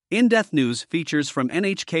In-depth news features from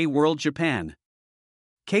NHK World Japan.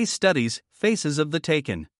 Case studies, faces of the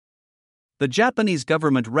taken. The Japanese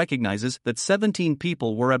government recognizes that 17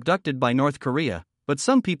 people were abducted by North Korea, but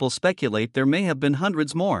some people speculate there may have been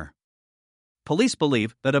hundreds more. Police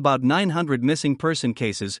believe that about 900 missing person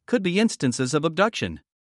cases could be instances of abduction.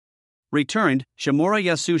 Returned, Shimura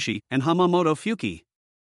Yasushi and Hamamoto Fuki.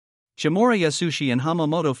 Shimura Yasushi and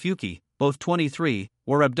Hamamoto Fuki, both 23,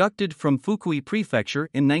 were abducted from Fukui Prefecture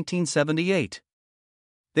in 1978.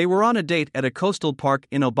 They were on a date at a coastal park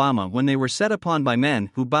in Obama when they were set upon by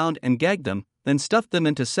men who bound and gagged them, then stuffed them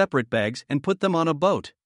into separate bags and put them on a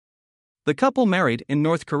boat. The couple married in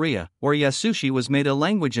North Korea, where Yasushi was made a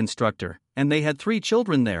language instructor, and they had 3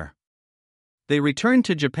 children there. They returned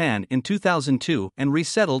to Japan in 2002 and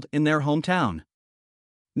resettled in their hometown.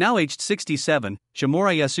 Now aged 67,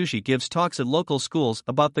 Shimura Yasushi gives talks at local schools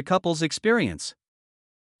about the couple's experience.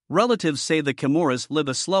 Relatives say the Kimuras live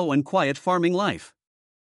a slow and quiet farming life.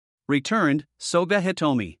 Returned, Soga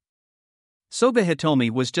Hitomi. Soga Hitomi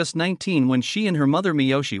was just 19 when she and her mother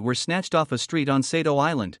Miyoshi were snatched off a street on Sato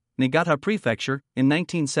Island, Niigata Prefecture, in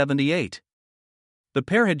 1978. The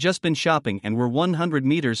pair had just been shopping and were 100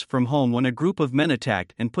 meters from home when a group of men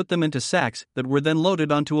attacked and put them into sacks that were then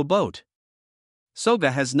loaded onto a boat.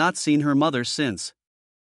 Soga has not seen her mother since.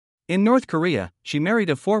 In North Korea, she married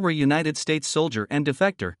a former United States soldier and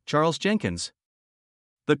defector, Charles Jenkins.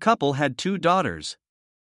 The couple had 2 daughters.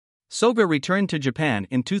 Soga returned to Japan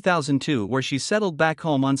in 2002 where she settled back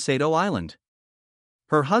home on Sato Island.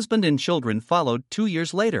 Her husband and children followed 2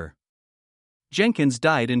 years later. Jenkins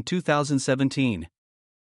died in 2017.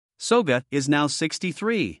 Soga is now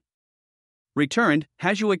 63. Returned,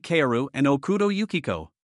 Hajua Kaoru and Okudo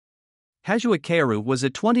Yukiko. Hajua Kaoru was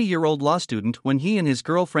a 20-year-old law student when he and his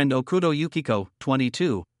girlfriend Okudo Yukiko,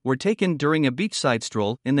 22, were taken during a beachside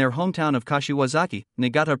stroll in their hometown of Kashiwazaki,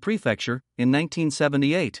 Niigata Prefecture, in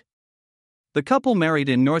 1978. The couple married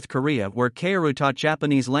in North Korea where Kaoru taught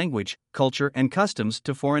Japanese language, culture and customs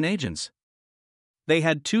to foreign agents. They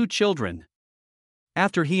had 2 children.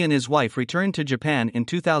 After he and his wife returned to Japan in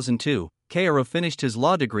 2002, Kaoru finished his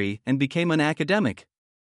law degree and became an academic.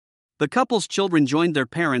 The couple's children joined their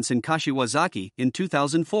parents in Kashiwazaki in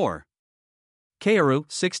 2004.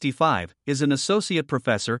 Kaoru, 65, is an associate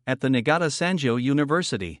professor at the Niigata Sanjo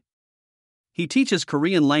University. He teaches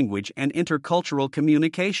Korean language and intercultural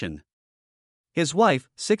communication. His wife,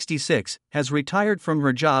 66, has retired from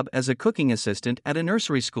her job as a cooking assistant at a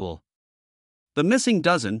nursery school. The missing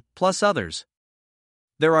dozen, plus others.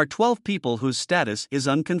 There are 12 people whose status is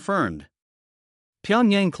unconfirmed.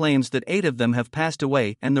 Pyongyang claims that 8 of them have passed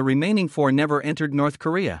away and the remaining 4 never entered North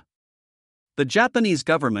Korea. The Japanese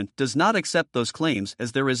government does not accept those claims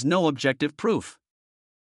as there is no objective proof.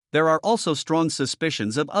 There are also strong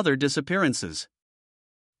suspicions of other disappearances.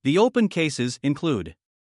 The open cases include: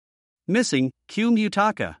 missing, Kyum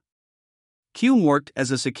Yutaka. Kyum worked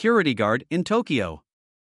as a security guard in Tokyo.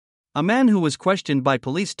 A man who was questioned by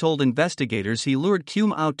police told investigators he lured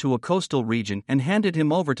Kyum out to a coastal region and handed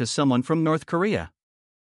him over to someone from North Korea.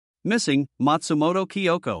 Missing, Matsumoto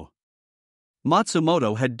Kyoko.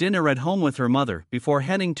 Matsumoto had dinner at home with her mother before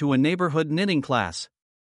heading to a neighborhood knitting class.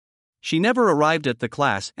 She never arrived at the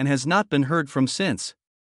class and has not been heard from since.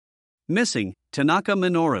 Missing, Tanaka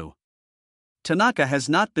Minoru. Tanaka has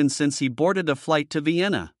not been since he boarded a flight to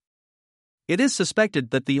Vienna. It is suspected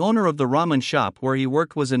that the owner of the ramen shop where he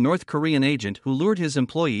worked was a North Korean agent who lured his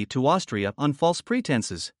employee to Austria on false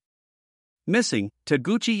pretenses. Missing,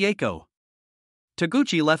 Taguchi Yeiko.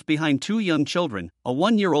 Taguchi left behind 2 young children, a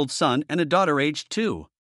 1-year-old son and a daughter aged 2.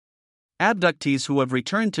 Abductees who have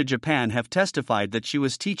returned to Japan have testified that she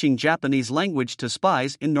was teaching Japanese language to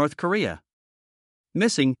spies in North Korea.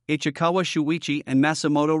 Missing, Ichikawa Shuichi and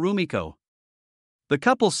Masamoto Rumiko. The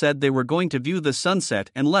couple said they were going to view the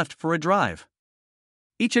sunset and left for a drive.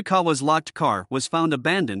 Ichikawa's locked car was found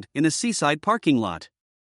abandoned in a seaside parking lot.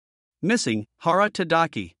 Missing, Hara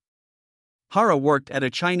Tadaki. Hara worked at a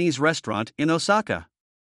Chinese restaurant in Osaka.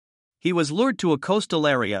 He was lured to a coastal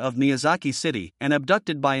area of Miyazaki City and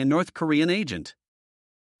abducted by a North Korean agent.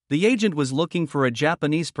 The agent was looking for a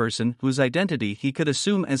Japanese person whose identity he could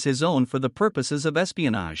assume as his own for the purposes of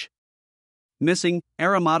espionage. Missing,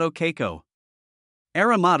 Aramato Keiko.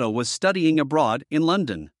 Aramato was studying abroad in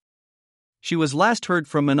London. She was last heard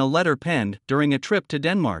from in a letter penned during a trip to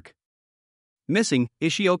Denmark. Missing,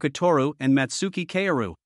 Ishioka Toru and Matsuki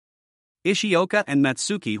Kaoru. Ishioka and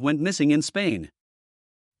Matsuki went missing in Spain.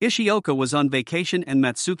 Ishioka was on vacation and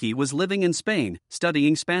Matsuki was living in Spain,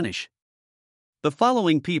 studying Spanish. The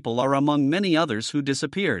following people are among many others who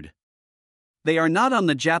disappeared. They are not on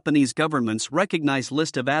the Japanese government's recognized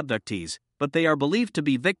list of abductees, but they are believed to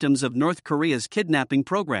be victims of North Korea's kidnapping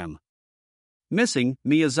program. Missing,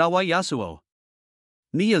 Miyazawa Yasuo.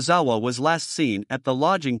 Miyazawa was last seen at the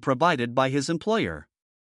lodging provided by his employer.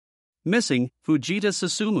 Missing, Fujita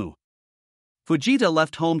Susumu. Fujita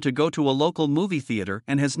left home to go to a local movie theater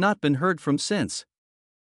and has not been heard from since.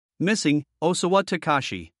 Missing, Osawa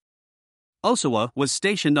Takashi. Osawa was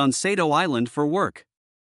stationed on Sato Island for work.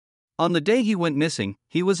 On the day he went missing,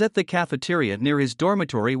 he was at the cafeteria near his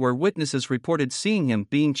dormitory where witnesses reported seeing him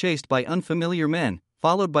being chased by unfamiliar men,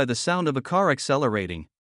 followed by the sound of a car accelerating.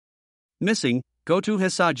 Missing, Goto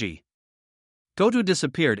Hisaji. Goto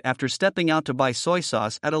disappeared after stepping out to buy soy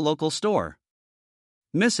sauce at a local store.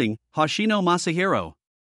 Missing, Hoshino Masahiro.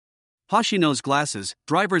 Hoshino's glasses,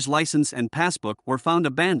 driver's license and passbook were found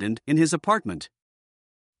abandoned in his apartment.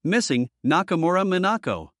 Missing, Nakamura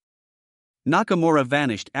Minako. Nakamura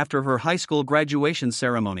vanished after her high school graduation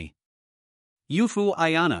ceremony. Yufu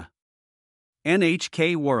Ayana.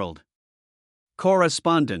 NHK World.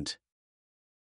 Correspondent.